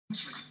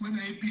when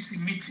the APC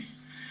meeting,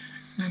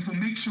 then for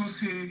make sure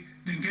say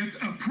they get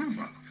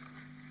approval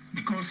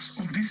because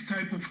of this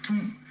type of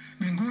tone.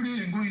 Then go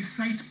there and go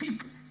incite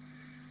people.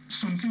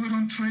 Something we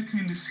don't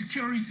threaten the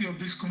security of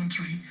this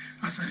country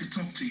as I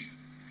talk to you.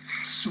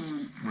 So,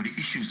 but the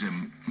issues,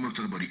 not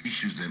talk about the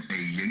issues, some of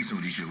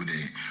the issues when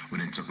they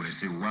talk, when they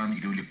say one, you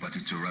don't only party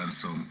to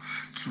ransom,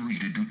 two, you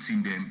do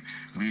thing them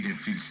where they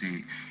feel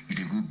say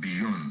you go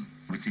beyond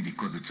within the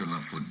court tell them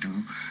for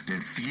do.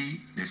 Then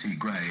three, they say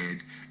go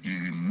ahead, you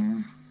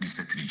remove the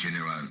Secretary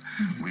General,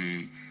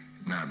 where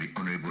now the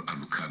Honorable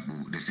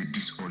Alukagbo. They say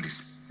this all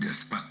is they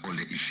spark all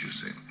the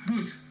issues.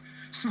 Good.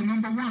 So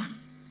number one,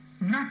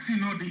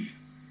 nothing or the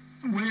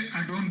way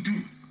I don't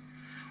do.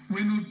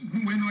 We're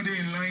not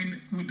in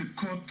line with the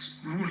court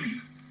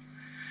ruling.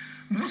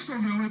 Most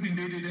of them have been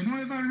dated, they don't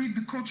ever read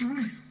the court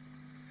ruling.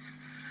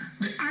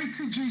 The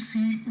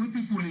ITGC, where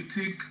people they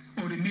take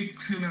or they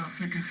make say na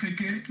fake,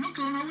 not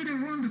only they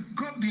run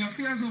the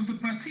affairs of the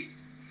party.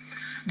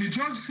 The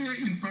judge say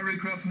in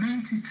paragraph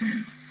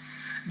 9010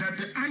 that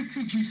the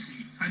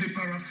ITGC, and they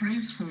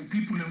paraphrase for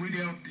people that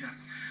way out there.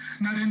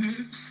 Now then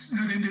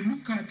they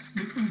look at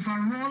the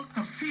overall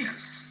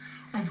affairs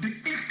of the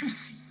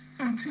APC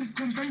until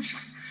convention.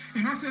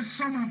 It not say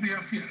some of the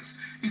affairs.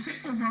 It say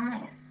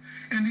overall.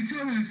 And the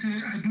tell me say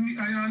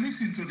I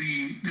listen to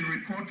the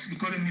report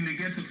because they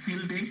get a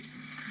field day.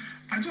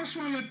 I just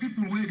want to let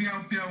people where they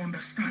out there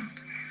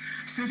understand.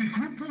 Say the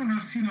group owner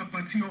seen a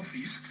party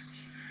office.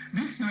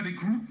 This not the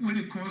group where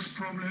they cause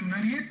problem,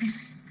 not the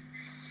APC.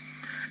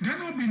 They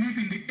don't believe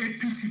in the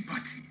APC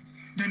party.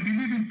 They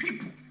believe in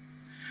people.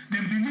 They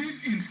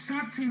believe in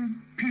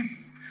certain people.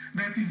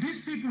 That if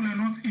these people are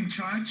not in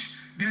charge,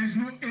 there is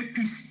no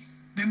APC.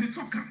 Then they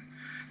talk them.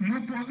 No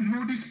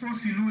this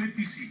person, no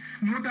APC.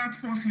 No that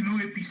person, no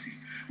APC.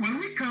 When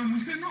we come, we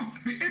say no.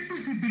 The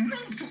APC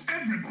belongs to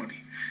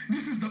everybody.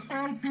 This is the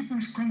All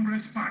People's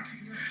Congress Party.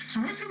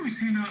 So what we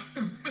see now,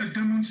 a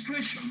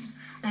demonstration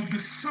of the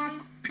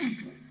some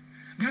people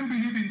then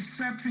believe in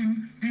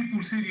certain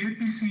people say the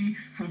APC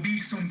for be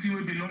something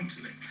will belong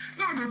to them.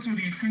 Now go to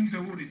the things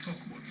that we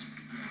talk about.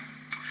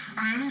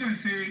 I read and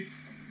say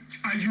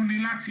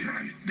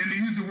unilateral. Then they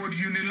use the word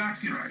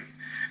unilateral.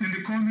 And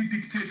they call me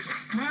dictator.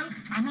 Well,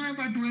 I don't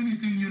ever do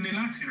anything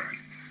unilateral.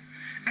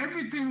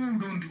 Everything we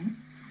don't do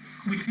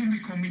within the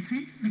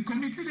committee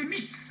they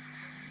meet.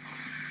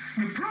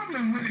 The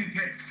problem where they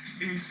get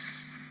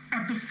is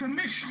at the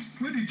formation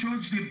where the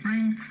judge they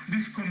bring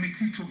this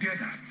committee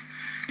together.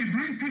 It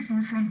bring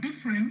people from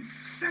different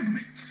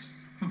segments.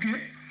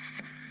 Okay?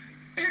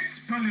 8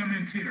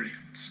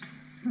 parliamentarians.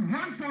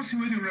 One person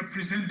where they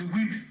represent the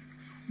women.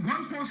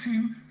 One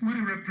person where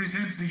they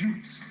represent the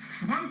youth.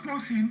 One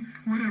person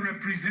where they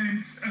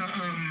represent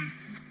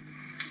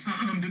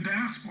the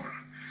diaspora.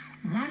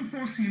 One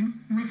person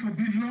where for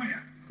be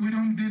lawyer. We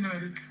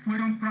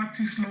don't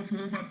practice law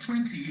for over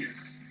 20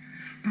 years.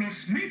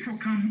 Plus me for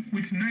come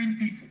with 9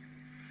 people.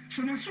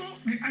 So that's all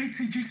the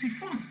ITGC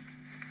form.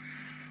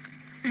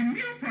 In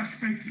your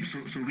perspective. So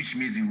which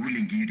means the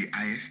ruling give you the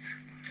highest?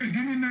 Give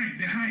me 9,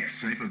 the highest.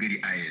 So I forget the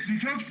highest. The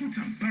judge put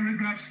on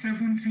paragraph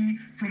 70,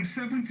 from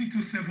 70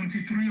 to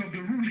 73 of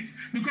the ruling.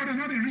 Because I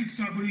know they read,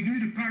 so I'm going to give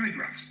you the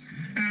paragraphs.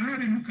 And I know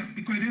they look at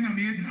because they don't have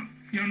now.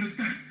 You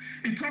understand?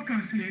 It talk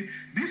and say,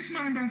 this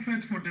man don't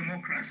fight for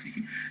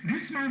democracy.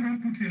 This man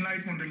don't put his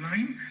life on the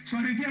line. So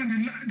they get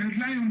the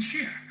lion's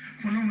share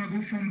for long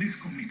ago from this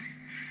committee.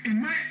 In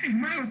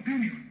my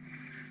opinion,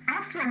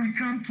 after we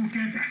come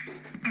together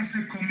as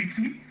a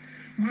committee,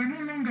 we're no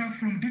longer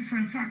from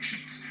different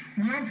factions.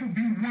 We all will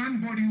be one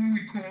body who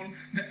we call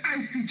the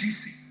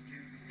ITGC.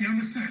 You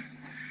understand?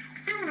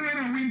 Even when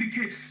I win the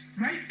case,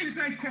 right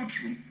inside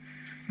courtroom,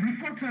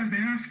 reporters, they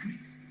ask me.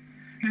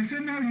 They say,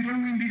 now you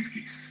don't win this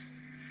case.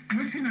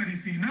 Waiting at the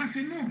thing. Now I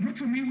say, no, not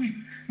to me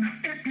win. Now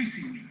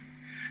APC win.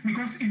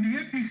 Because in the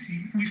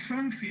APC, we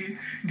some say,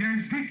 there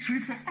is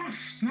victory for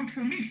us, not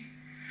for me.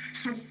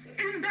 So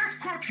in that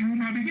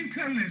courtroom, I begin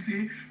telling them,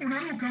 say, when I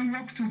look and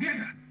work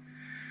together.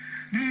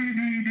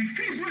 The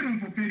fees we don't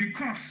for pay, the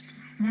cost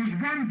was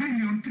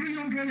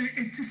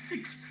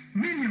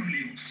 1,386,000,000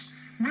 leons.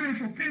 When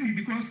for pay me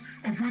because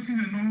of waiting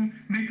and all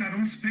make I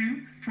don't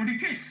spend for the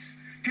case.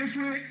 Case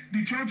where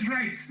the judge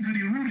writes that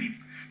the ruling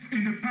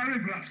in the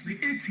paragraphs, the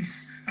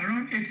 80s,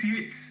 around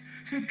 88,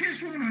 say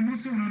case where I know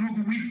say when I no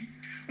go win,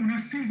 when I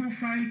still go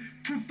file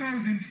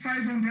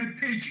 2,500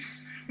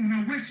 pages, when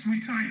I waste my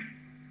time.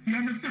 You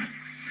understand?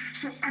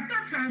 So at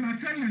that time I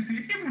tell them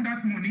say even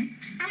that money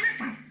I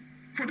left out.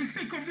 For the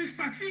sake of this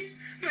party,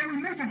 they will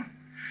move on.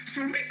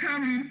 So we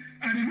come in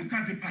and they look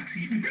at the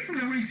party. The people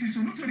that we see,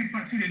 so not only the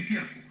party they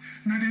care for,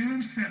 now their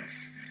own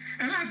self.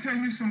 And I'll tell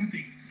you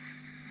something.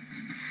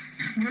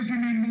 Will give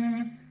me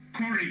more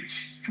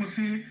courage for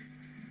say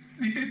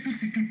the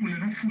APC people are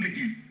not full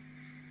again.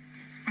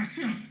 I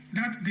see them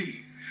that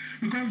day.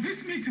 Because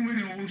this meeting where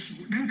they also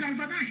then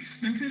galvanize.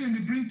 They say then they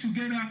bring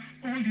together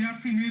all the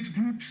affiliate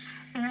groups,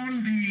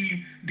 all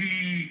the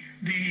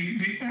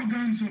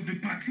organs of the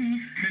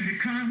party, then they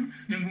come,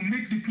 then we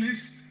make the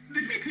place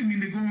the meeting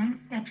they go on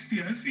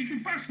upstairs. If you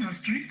pass the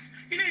street,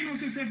 you know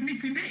say self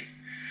meeting there.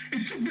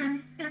 It took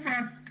them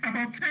over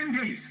about 10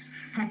 days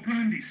for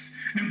plan this.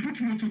 Then put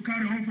motor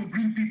carry on for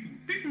bring people.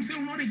 People say,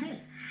 where they go?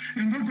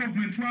 Then go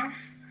government WAF,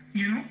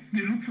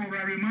 they look for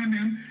a remand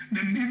them,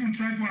 then even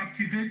try to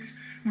activate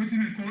what they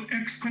call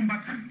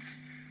ex-combatants.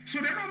 So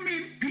they don't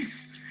mean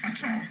peace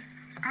at all.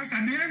 At the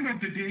end of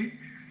the day,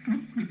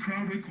 look, the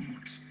crowd will come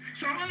out.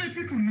 So I let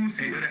people know.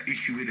 Another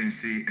issue where they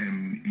say,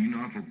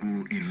 have to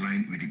go in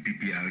line with the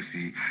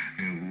PPRC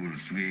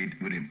rules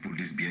where they put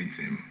this behind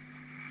them.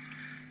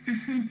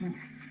 It's simple.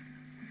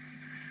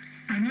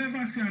 I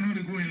never say I know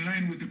they go in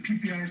line with the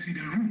PPRC,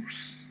 the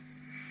rules.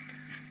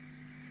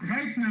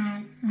 Right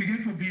now, we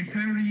have to be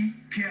very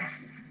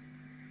careful.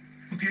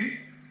 Okay?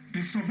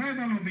 The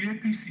survival of the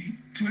APC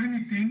to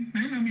anything,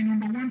 then I mean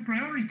number one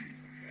priority.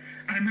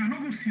 And I'm not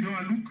going to sit down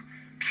and look,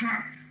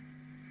 trap.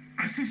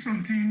 I see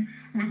something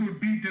where would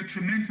be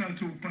detrimental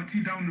to a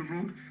party down the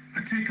road, I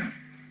take them.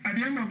 At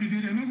the end of the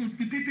day,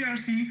 the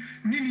PPRC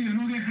really they're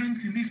not get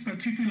hands in this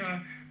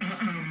particular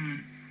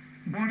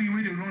body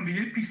where they run the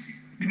APC.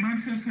 The man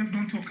self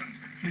don't talk,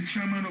 the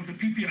chairman of the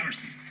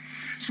PPRC.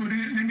 So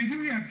then they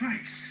give you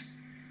advice.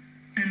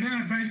 And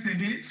their advice,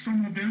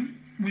 some of them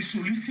we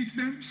solicit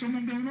them, some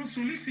of them will not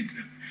solicit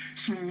them.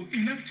 So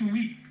it left to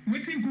we,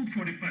 waiting good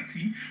for the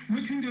party,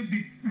 waiting to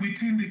be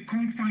within the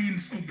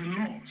confines of the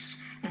laws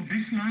of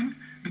this land,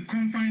 the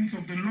confines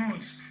of the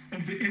laws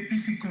of the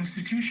APC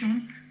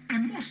constitution,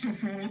 and most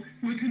of all,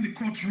 waiting the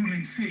court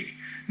ruling say.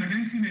 Now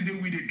then thing they do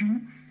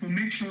to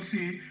make sure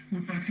say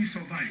we party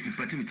survive. The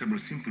party with a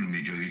simple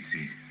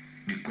majority,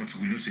 the court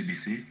will also be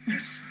say.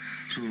 Yes.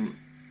 So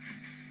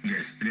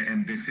yes,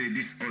 they say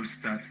this all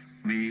starts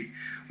with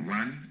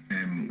one,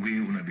 we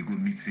wanna be go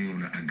meeting,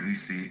 wanna agree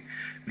say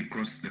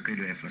because the kind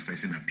of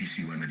emphasizing a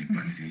PC one of the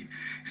party,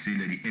 say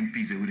that the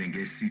MPs they wouldn't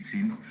get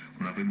sitting,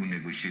 wanna be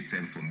negotiate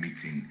time for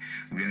meeting.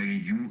 We are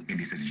in you and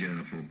the Secretary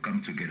General for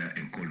come together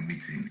and call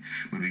meeting.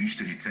 When we reach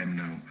to the time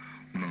now,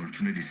 we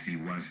alternate to see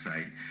one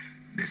side.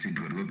 They say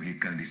do what we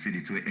can. They say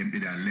the two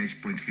MP the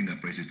alleged point finger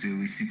pressure to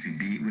we sitting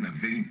there when a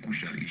very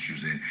crucial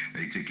issues that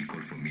they take a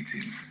call for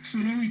meeting. So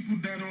let me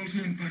put that also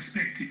in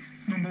perspective.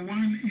 Number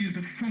one is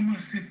the former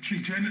Secretary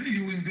General.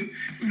 He was the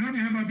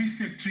ever be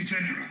Secretary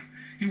General.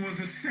 He was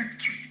a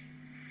secretary.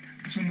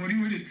 Somebody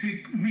where they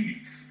take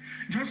minutes.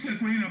 Just like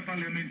when you're a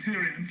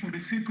parliamentarian, for the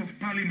sake of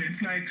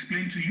parliament, like I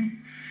explained to you.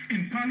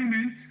 In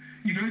parliament,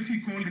 you know what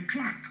you call the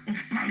clerk of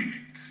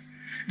parliament.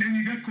 Then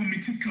you get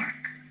committee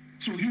clerk.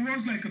 So he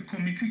was like a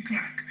committee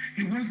clerk.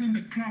 He wasn't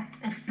the clerk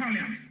of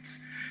parliament.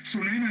 So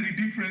then the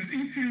difference,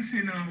 if you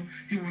say now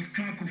he was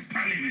clerk of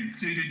parliament,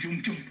 so the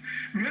jump.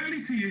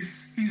 Reality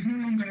is he's no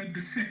longer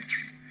the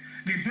secretary.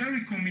 The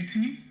very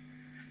committee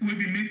will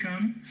be made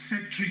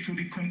secretary to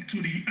the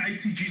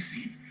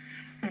ITGC,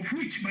 of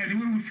which, by the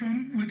way, we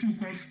form what we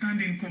call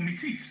standing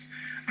committees.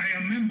 I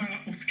am member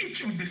of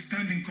each of the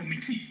standing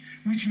committee,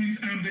 which means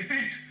I am the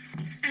head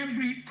of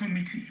every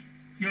committee.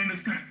 You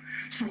understand?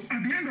 So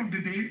at the end of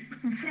the day,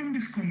 we form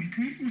this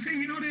committee, we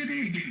say, they're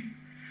there again.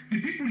 The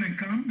people then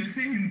come, they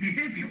say in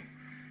behavior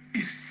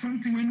is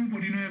something where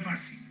nobody no ever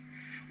see.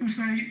 We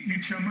say,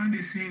 you chairman,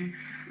 they say,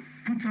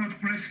 put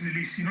out press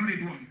release, they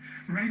do one.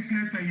 Write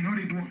letter,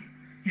 they do one.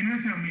 You know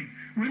what I mean?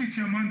 When the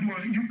chairman do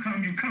one, you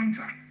come, you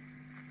counter.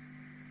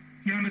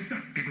 You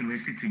understand? Even when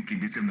sitting in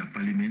the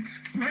parliament,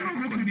 let's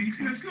not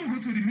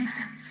go to the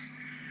meetings.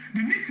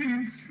 The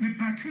meetings, the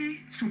party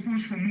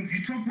supposed to move.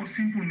 You talk about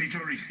simple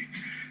majority.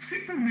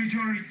 Simple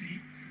majority,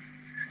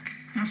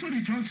 that's what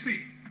the judge said.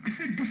 He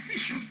said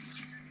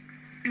decisions.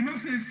 He not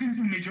say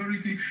simple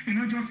majority, he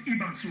not just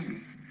Ibansuru.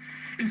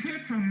 He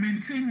said for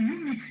maintain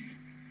unity,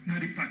 now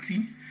the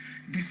party,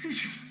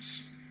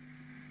 decisions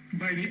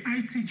by the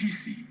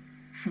ITGC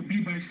for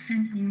be by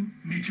simple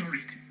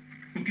majority.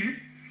 Okay?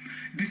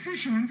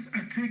 Decisions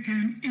are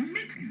taken in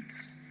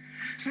meetings.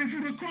 So if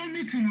we call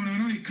meeting on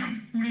another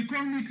camp, we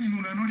call meeting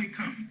on another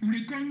camp,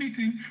 we call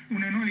meeting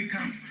on another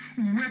camp,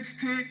 we wait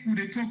stay with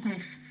the talk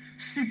of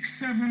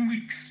 6-7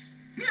 weeks.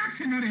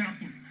 Nothing not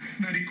happen.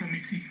 Now the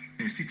committee.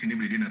 Sitting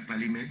in a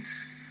parliament.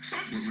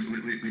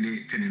 When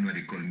they tell you what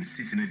they call me,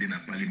 sitting in a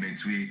parliament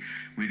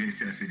where they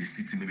say the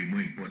city may be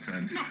more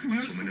important. No,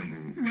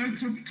 well,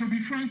 to be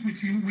frank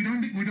with you, we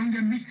don't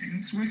get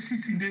meetings. We're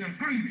sitting there in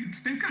parliament,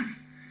 they come.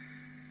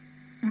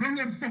 We don't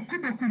get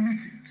boku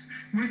meetings.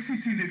 We're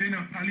sitting there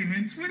in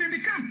parliament, where they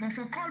come. But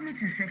for call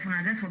meetings,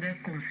 I just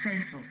forget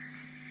consensus.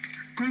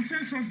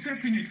 Consensus,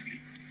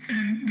 definitely.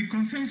 And the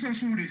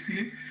consensus, what they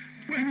say,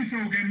 when it's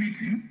all get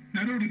meeting,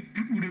 now with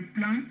the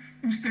plan,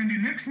 we stand the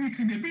next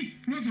meeting they be.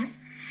 No, so.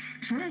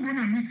 So we're going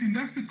to meeting,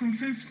 that's the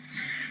consensus.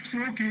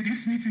 So, okay,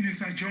 this meeting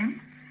is adjourned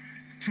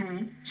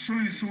to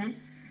so-and-so,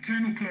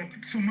 10 o'clock.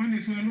 Some man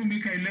say, I'll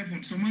make it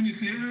 11. Some man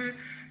say,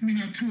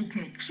 at 2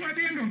 o'clock. So at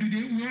the end of the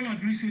day, we all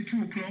agree, say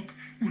 2 o'clock,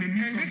 we'll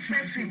meet and this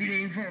secretary will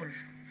they involve?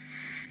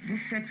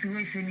 This secretary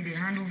will say, me they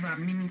hand over,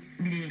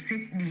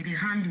 they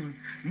handle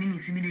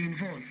minutes, me they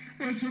involve.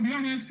 Well, to be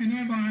honest, he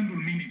never handle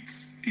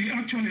minutes. He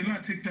actually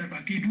not take that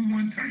back. He do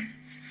one time,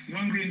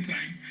 one green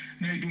time,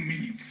 now he do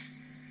minutes.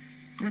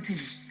 What is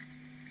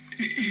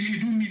it? He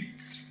do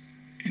meet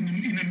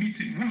in a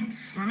meeting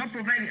once. We're not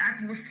providing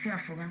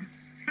atmosphere for them.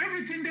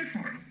 Everything there for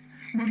him.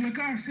 But like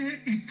I say,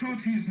 he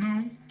thought he's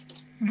now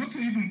not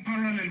even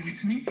parallel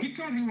with me. He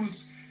thought he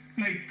was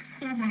like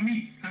over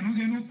me. I don't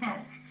get no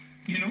power.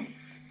 You know?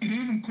 He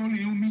didn't even call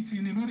your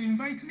meeting, you know, they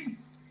invite me.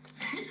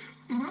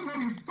 You don't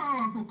have the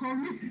power to call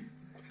meeting.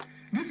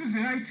 This is the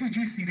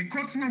ITGC, the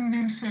court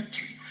name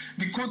secretary.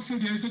 The court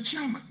said there's a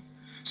chairman.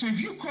 So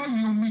if you call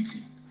your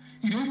meeting,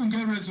 you don't even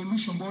get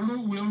resolution. But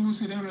we always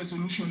say that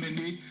resolution and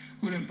they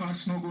will and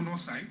pass no go no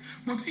side.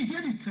 But he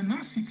get the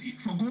tenacity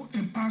for go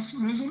and pass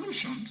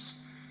resolutions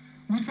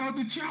without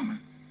the chairman.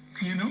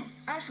 You know?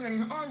 Alfred,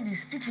 in all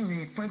these people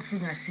they point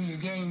fingers see you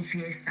get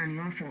interest and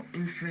want for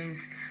influence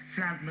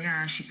flag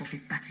mayorship of a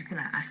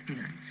particular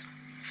aspirant.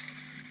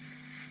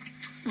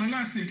 Well,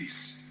 I say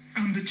this.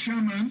 I'm the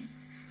chairman,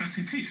 as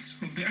it is,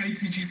 of the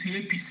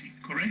ITGC APC,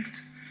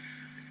 correct?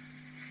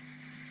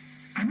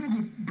 I don't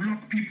go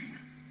block people.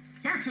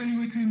 That's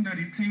evaluating that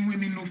the thing when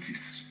we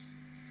notice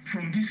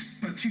from this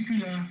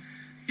particular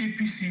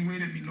APC where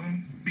they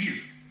belong bill.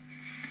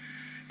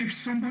 If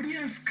somebody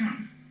else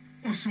come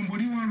or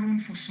somebody want run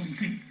for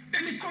something,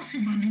 then it costs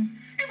him money.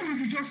 Even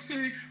if you just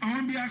say, I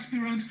want to be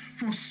aspirant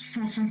for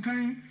some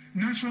kind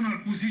national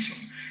position,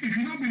 if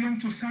you don't belong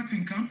to a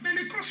certain camp, then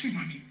it costs you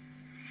money.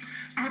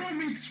 I don't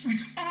meet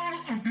with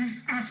all of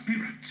these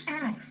aspirants, all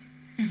of them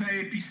is a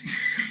APC.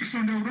 So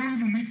they don't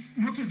even meet,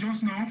 not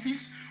just in the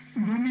office,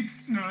 we don't meet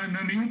in my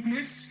own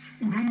place,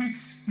 we don't meet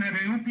in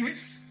their own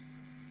place,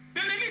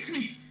 then they meet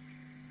me.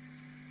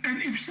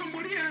 And if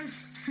somebody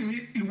else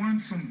say he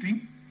wants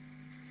something,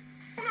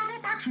 we'll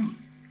go battle.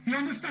 You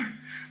understand?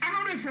 I'm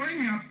not there for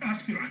any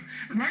aspirant.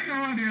 Right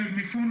now, there's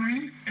my phone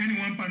ring,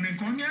 anyone can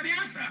call me, the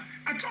answer.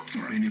 I talk to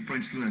her. When you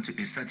point finger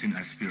to a certain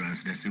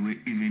aspirants, there's a way,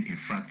 even in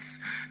fact,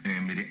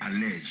 they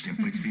allege, they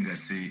point finger,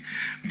 say,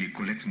 they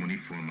collect money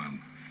from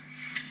them.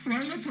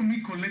 Well, not only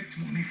collect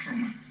money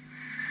from them.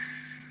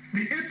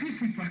 The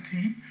APC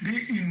party,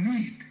 they're in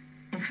need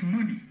of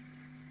money.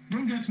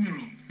 Don't get me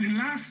wrong. The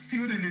last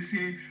year, then they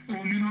say,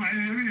 oh, you know, I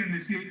read and they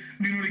say,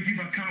 you know, they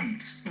give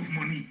account of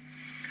money.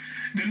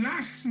 The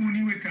last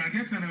money we can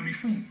get on my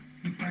phone,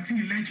 the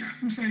party ledger,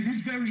 who say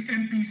these very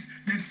MPs,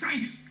 then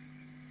sign it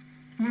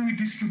when we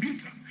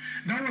distribute them.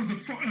 That was the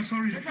first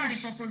money.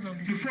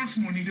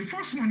 The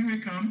first money we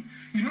come,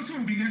 you know, so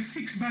we get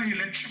 6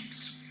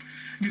 by-elections.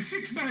 The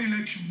 6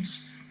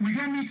 by-elections, we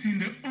get meeting,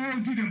 they all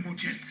give them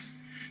budget.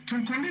 To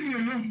Tonkolili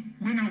alone,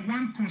 we have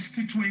one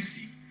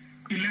constituency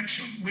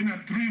election, we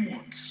have 3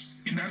 wards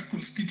in that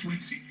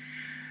constituency.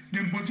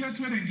 The budget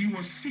where they give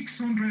was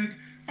 600,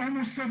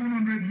 almost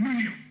 700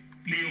 million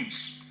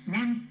leons,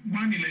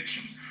 one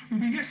election. We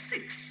will get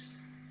 6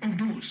 of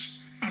those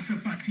as a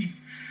party.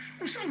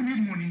 We say we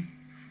need money.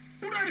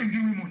 Who do they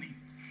give me money?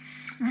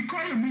 We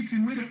call a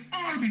meeting where they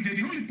all be there.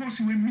 The only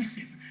person we're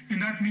missing in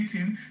that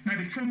meeting now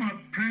the former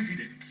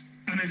president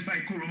and his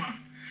vice Koroma.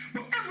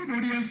 But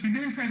everybody else be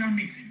there inside that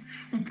meeting.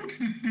 We put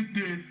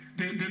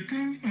the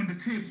thing on the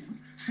table,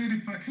 say the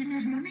party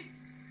need money.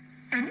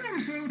 And when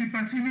we say the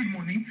party need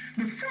money,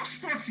 the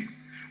first person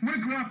we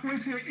grab, we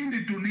say in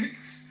the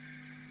donates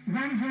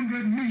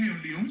 100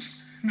 million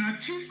leons, now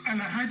Chief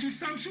Alhaji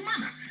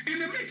Samsumana in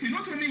the meeting,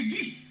 not only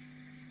Guy.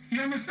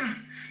 You understand?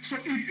 So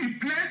if he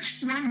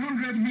pledged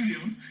 100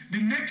 million, the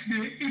next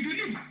day he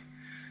deliver.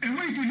 And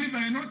when he deliver,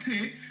 and not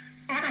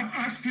other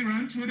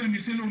aspirants, whether they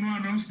say, no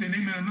announce the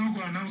name and not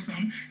go announce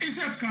them,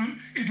 instead come,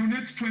 he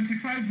donates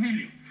 25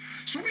 million.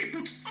 So we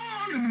put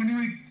all the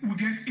money we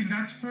get in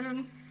that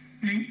whole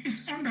thing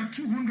is under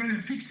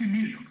 250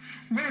 million.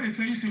 Where they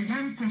tell you, say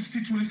one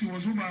constituency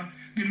was over,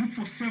 they look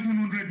for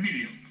 700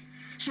 million.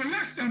 So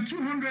less than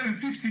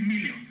 250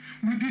 million,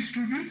 we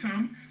distribute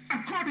them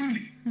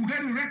accordingly. We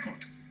get a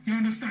record. You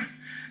understand?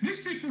 These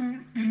people,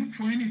 they look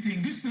for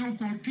anything. This is now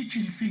called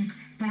kitchen sink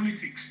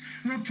politics.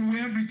 Not to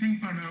where everything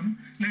Panam,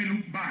 they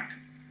look bad.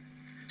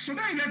 So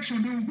that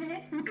election, they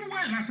will do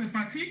well as a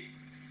party.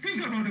 Think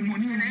about the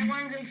money. And I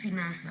want to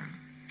finance them.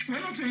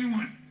 Well, not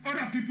anyone.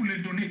 Other people they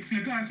donate.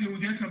 Like I say,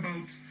 we get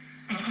about,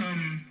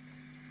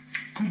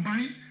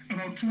 combined,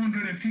 about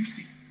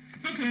 250.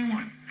 Not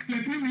anyone.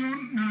 Like me, we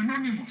own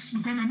anonymous.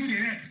 Because I'm in the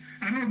head.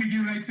 I don't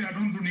begin like say, I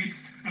don't donate.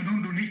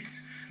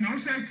 Now,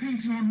 say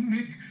things don't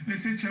make, they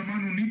say,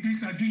 chairman, who need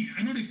this again.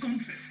 I know the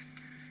concept,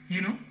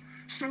 you know.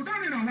 So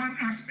that is one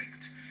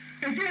aspect.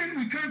 Again,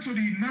 we come to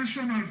the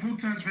national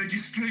voters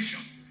registration.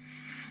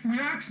 We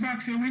ask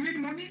back, say, we need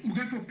money, we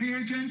get for pay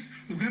agents,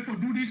 we get for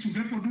do this, we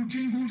get for do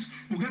jingles,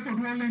 we get for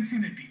do all that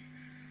thing.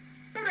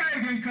 Who that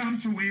again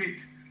come to it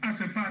as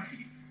a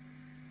party?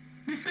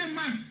 The same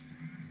man,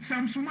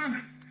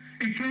 Samsumana.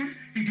 He came,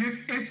 he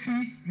gave 80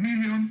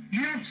 million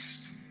leons.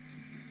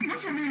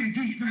 Not only they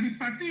give, now the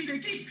party they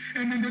give.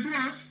 And then they do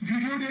a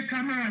video, their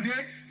camera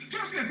there,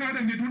 just like how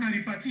they do at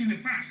the party in the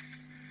past.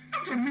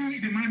 Not only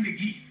the man they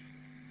give.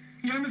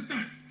 You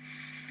understand?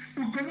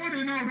 We come out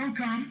there now, don't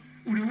come,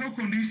 we work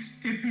on this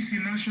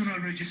APC national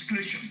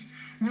registration.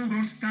 We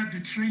don't start the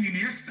training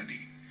yesterday.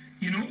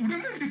 You know, we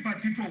don't move the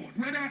party forward.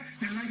 Whether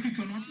they like it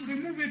or not, we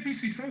don't move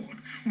APC forward.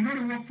 We not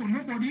work for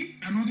nobody,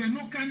 and no, there are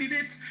no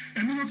candidates,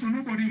 and we not to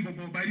nobody, but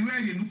by the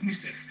way, they look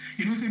myself.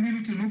 You know, say me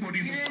not to nobody.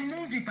 You don't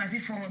move the party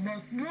forward,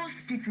 but most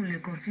people they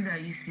consider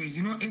you say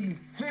you're not able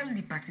to hold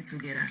the party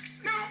together.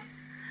 No.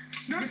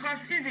 Because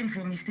even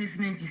from the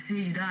statement you say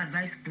you don't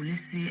advise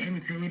police say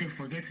anything where they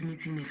forget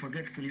meeting, they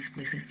forget police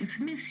places. It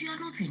means you are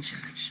not in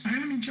charge. I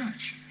am in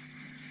charge.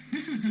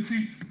 This is the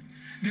thing.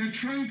 They're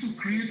trying to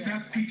create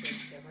that picture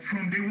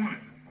from day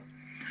one.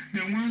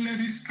 They won't let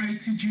this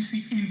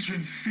ITGC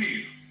interim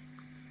fail.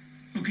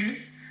 Okay?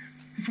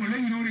 For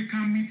letting you know they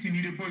can't meet, you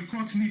need a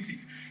boycott meeting.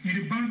 You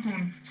need a bank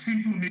on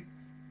simple meeting.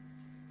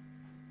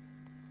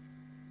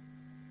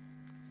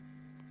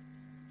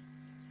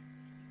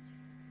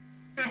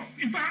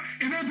 In fact,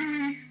 not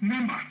doing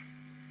number.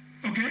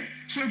 Okay?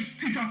 So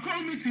if I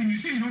call meeting, you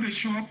say you know they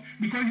show up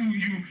because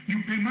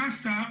you pay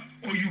master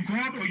or you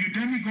God or you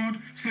demigod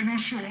say no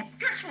show up.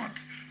 Guess what?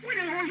 We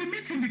don't hold the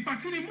meeting, the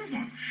party they move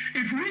on.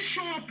 If we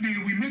show up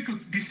there, we make a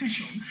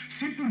decision,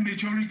 simple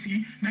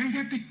majority, now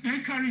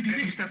you carry the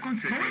day. Mr.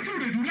 Conteh. But what will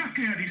they do? Not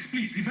clear this,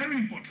 please. It's very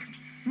important.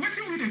 What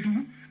will they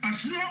do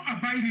as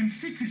law-abiding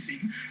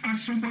citizen,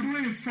 as somebody who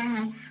will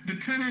follow the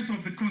tenets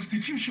of the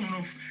constitution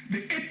of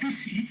the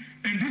APC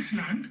and this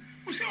land?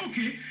 We say,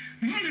 okay,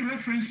 the only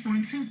reference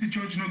point, since the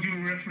judge not give a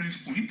reference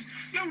point,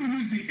 let me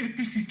use the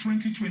APC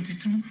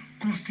 2022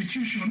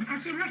 constitution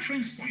as a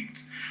reference point,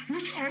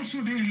 which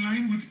also they in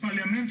line with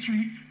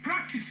parliamentary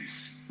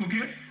practices.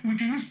 Okay? We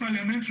can use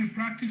parliamentary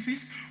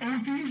practices or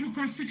we can use the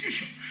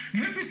constitution. The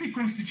APC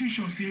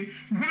constitution say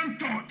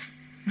 1/3.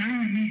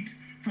 Now you need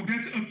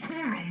forget a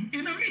quorum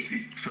in a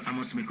meeting. So I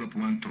must make up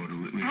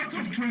 1/3. Out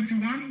of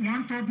 21,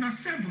 1/3 now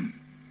 7.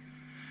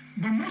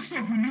 But most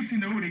of the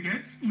meeting they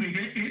get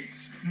 8,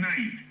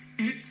 9,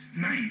 8,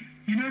 9.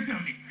 You know what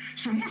I mean?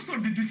 So most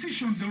of the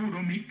decisions they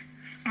will make,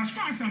 as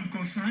far as I'm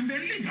concerned, they're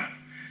legal.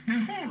 They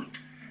hold.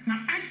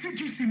 Now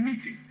ITGC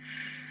meeting,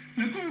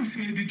 like we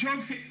say, the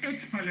judge say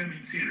 8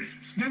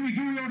 parliamentarians. Then we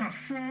give you other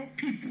 4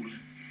 people.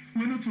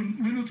 We're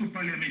not to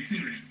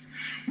parliamentarians.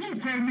 We will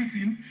call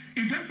meeting.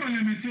 If that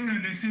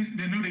parliamentarian they say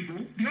they know they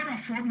go, the other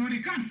 4 know they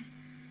come.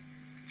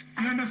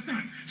 You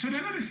understand? So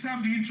they're not to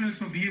serve the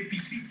interest of the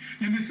APC.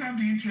 Then they serve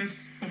the interest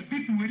of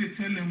people where they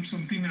tell them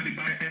something at the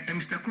back.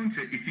 Mr.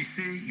 Conteh, if you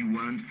say you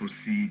want to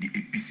see the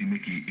APC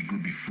make it go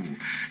before,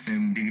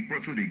 the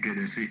report they get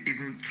and say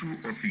even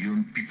 2 of your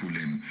own people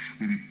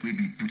will be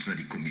put on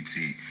the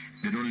committee.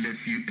 They don't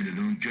let you and they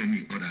don't join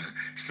the other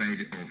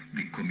side of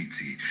the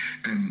committee.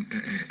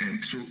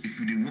 So if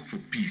you work for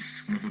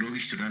peace, we don't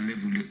reach to that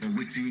level or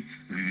waiting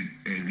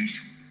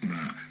reach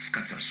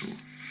scatter so.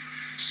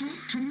 So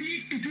to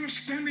me, it will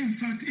stand in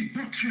fact a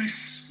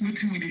buttress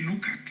waiting with a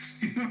look at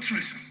a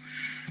buttress.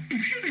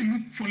 If you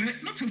look for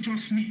not to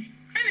just me,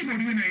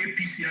 anybody in the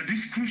APC at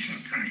this crucial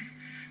time,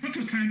 not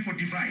a time for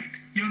divide.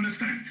 You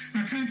understand?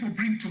 Not time for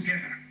bring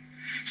together.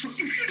 So if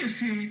you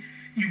say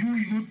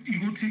you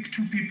go take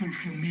 2 people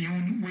from me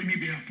on where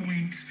maybe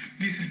appoint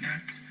this and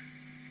that,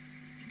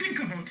 think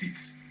about it.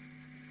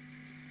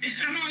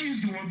 I know I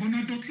use the word, but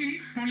not dirty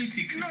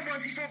politics. No,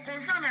 but if you're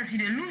concerned that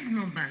you lose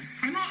numbers.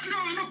 I'm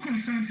not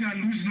concerned that I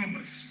lose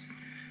numbers.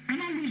 I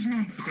don't lose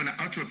numbers. Because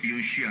out of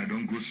your share,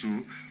 don't go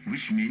so,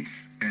 which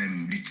means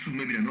the 2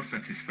 maybe they're not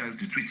satisfied.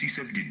 The 2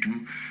 itself they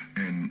do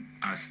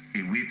as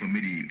a way for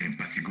me the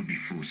party go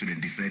before. So they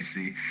decide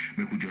say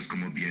we could just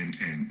come up here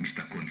and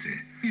Mr. Conteh.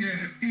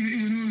 Yeah,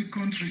 you know the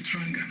country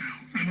triangle now.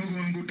 I'm not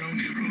going to go down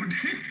the road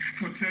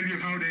for tell you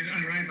how they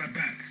arrive at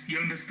that. You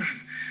understand?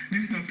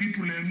 These are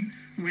people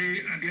where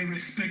I get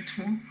respect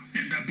for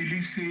and I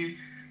believe say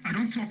I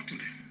don't talk to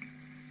them.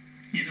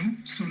 You know,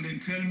 so they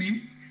tell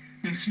me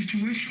the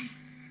situation.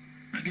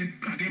 I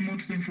get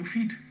much them for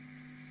feed.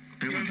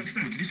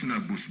 With this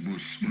one boost,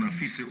 una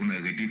feel say una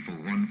ready for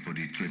run for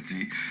the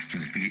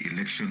 2023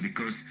 election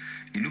because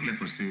it look like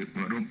for say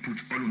we don't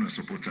put all our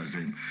supporters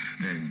in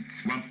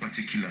one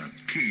particular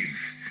cave.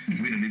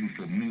 We don't able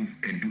for move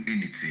and do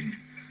anything.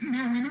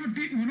 No, we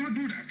not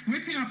do that.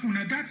 Waiting happen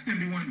now that's them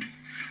we want.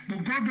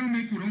 But God don't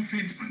make we don't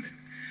faint on them.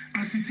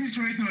 As it is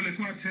right now, like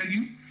what I tell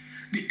you,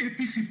 the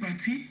APC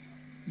party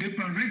they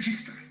can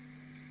register.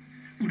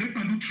 They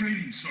can do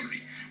training,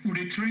 sorry. Would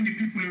they train the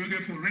people who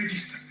get for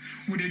register?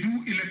 Would they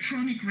do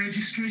electronic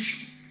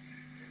registration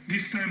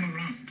this time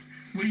around?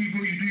 When you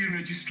go, you do your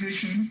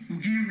registration, we'll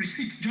give you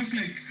receipts, just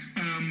like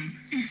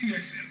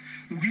ECSL.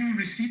 We'll give you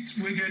receipts,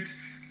 we'll get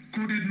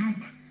coded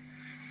number.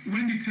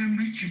 When the time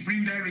reach, you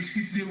bring that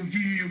receipt, they will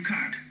give you your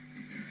card.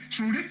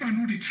 So they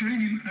can do the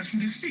training as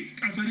they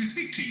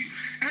speak to you.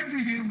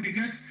 Every day they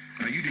get.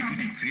 Are you do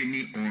the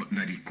training or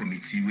na the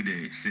committee with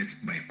the set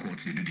by court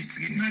they do the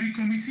training? Now the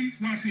committee,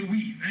 what I say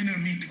we, I know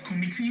mean the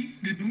committee,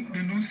 they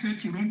don't set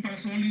to don't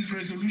pass all these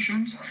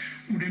resolutions,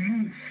 they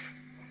move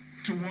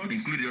towards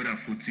include the other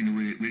 14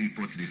 we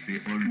report they say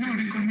all no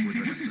the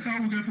committee, this is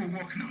how we go for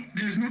work now.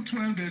 There's no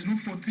 12, there's no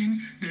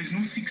 14, there's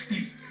no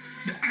 16.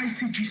 The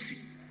ITGC.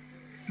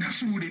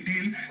 That's how they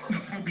deal in the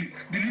public.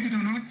 Believe it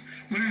or not,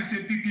 when I say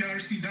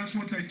PPRC, that's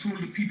what I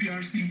told the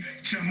PPRC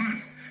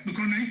chairman.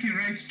 because now he can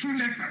write 2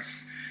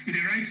 letters. He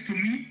writes to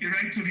me, he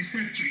writes to the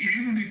secretary.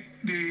 Even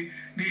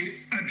the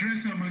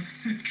address him as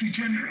Secretary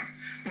General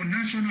or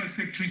National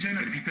Secretary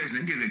General. The people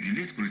they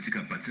regulate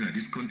political parties in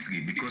this country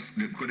because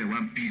they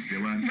want peace, they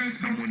want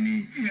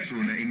harmony. Yes, so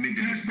it make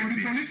them yes, but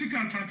the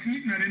political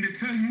party, now then they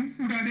tell you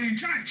who are they in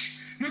charge.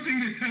 Not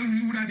only they tell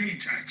you who are they in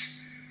charge.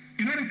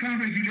 You know, they can't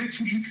regulate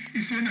me.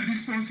 It's saying that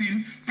this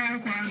person, power,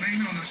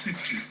 on a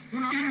secretary.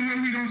 Even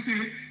when we don't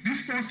say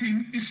this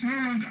person is no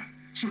longer.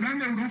 So then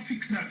they will not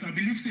fix that. I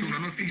believe so. So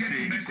not fix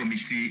the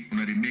committee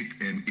when they make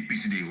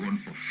APC they run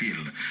for fail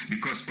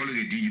because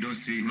already you don't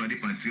say they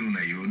party on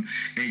your own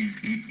and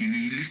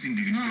you listen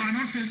the report. No, I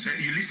don't say so.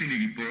 You listen the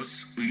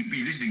reports.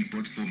 You listen the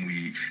report from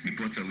we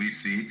reporter we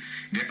say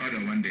the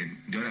other one then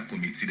the other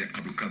committee the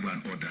Abu Kaba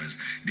and others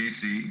they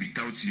say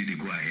without you they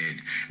go ahead.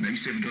 Now you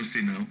say we don't say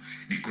now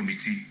the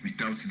committee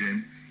without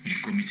them. The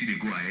committee they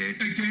go ahead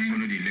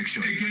follow the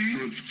election.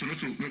 So not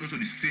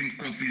the same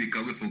conflict they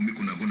carry for make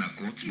una go na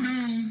court.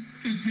 No,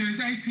 there's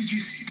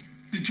ITGC.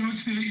 The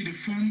judge say they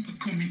form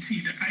a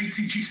committee, the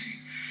ITGC,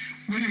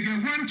 where they get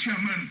one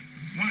chairman,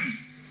 one.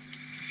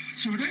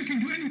 So they can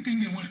do anything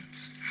they want.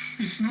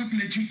 It's not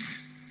legit.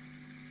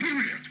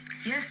 Period.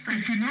 Yes.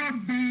 If you're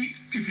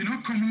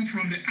not coming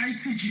from the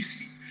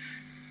ITGC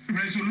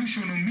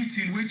resolution or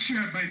meeting were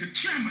chaired by the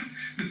chairman,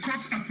 the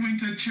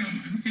court-appointed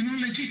chairman,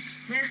 legit.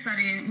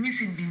 Yesterday,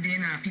 meeting been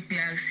done at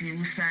PPRC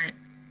who signed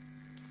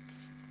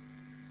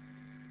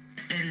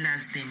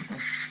elders them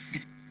of the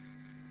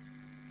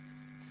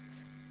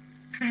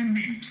 10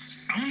 names.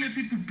 I want let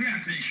people pay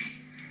attention.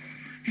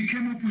 He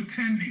came up with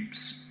 10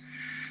 names.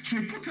 So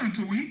he put them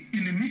to we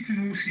in a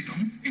meeting we sit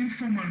down,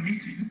 informal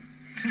meeting,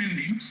 10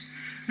 names.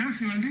 Now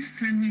say, well, these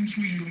 10 names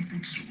we don't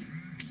put so.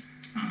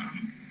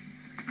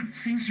 And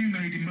since you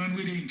know the man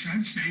where they in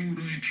charge, now you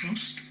don't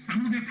trust, I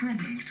know the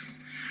problem with him.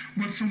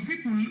 But some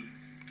people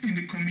in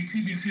the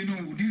committee been saying,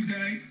 no, this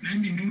guy, let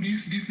me do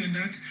this and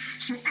that.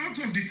 So out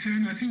of the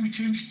 10, I think we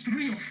changed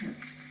 3 or 4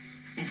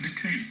 of the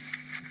 10.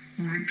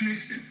 We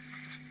replaced them.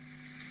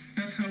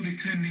 That's how the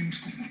 10 names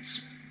come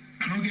out.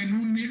 I don't get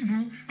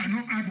I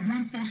don't add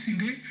one person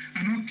there,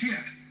 I don't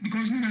care.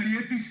 Because when at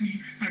the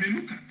APC, I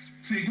look at,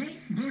 say, go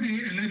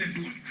there and let them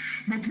do it.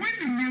 But when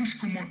the names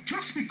come out,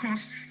 just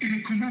because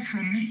it come out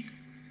from me,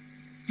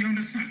 you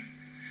understand?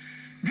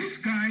 This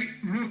guy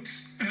wrote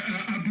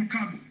Abu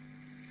Kabo,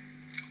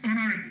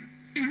 Honorable.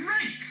 He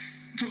writes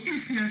to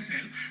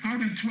ECSL how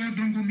the 12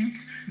 don't go meet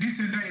this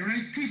and that. He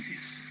write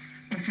thesis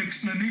of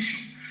explanation.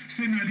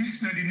 Say now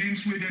this are the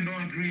names where they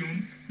don't agree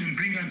on, then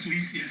bring them to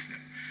ECSL.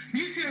 The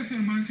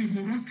ECSL man say,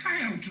 well, don't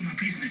tie out to my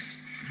business.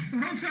 We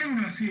don't tie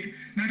out and say,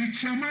 now the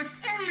chairman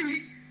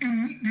only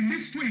in the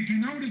list way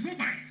again, now they go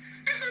by.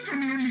 It's not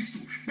only on list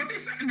two, but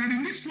this now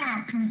the list two are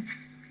approved.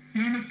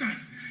 You understand?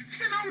 He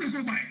said, now they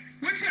go by.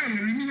 What here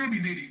you remain be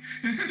lady?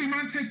 They said the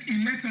man take a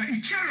letter,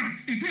 a chairman,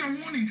 a day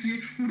a warning, say,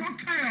 we don't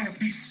tire of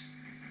this.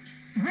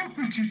 Work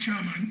with your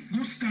chairman,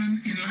 go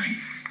stand in line.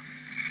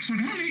 So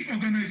the only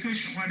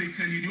organization, what they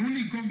tell you, the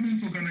only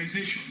government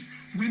organization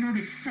where now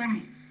they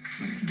follow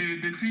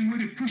the thing where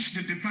they push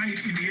the divide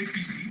in the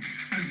APC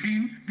has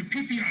been the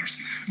PPRC.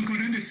 Because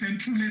then they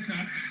send 2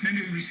 letters, then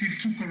they receive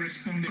 2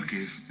 correspondence.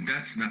 Okay,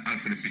 that's not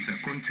Alfred Peter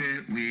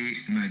Conteh, we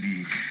now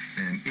the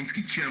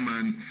interim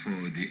chairman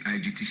for the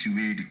IGTC,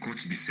 where the court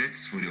be set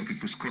for the All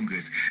People's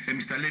Congress. And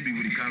Mr. Leby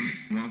will come,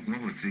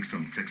 one will take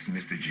some text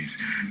messages.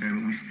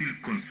 We're still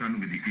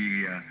concerned with the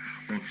area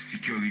of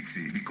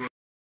security because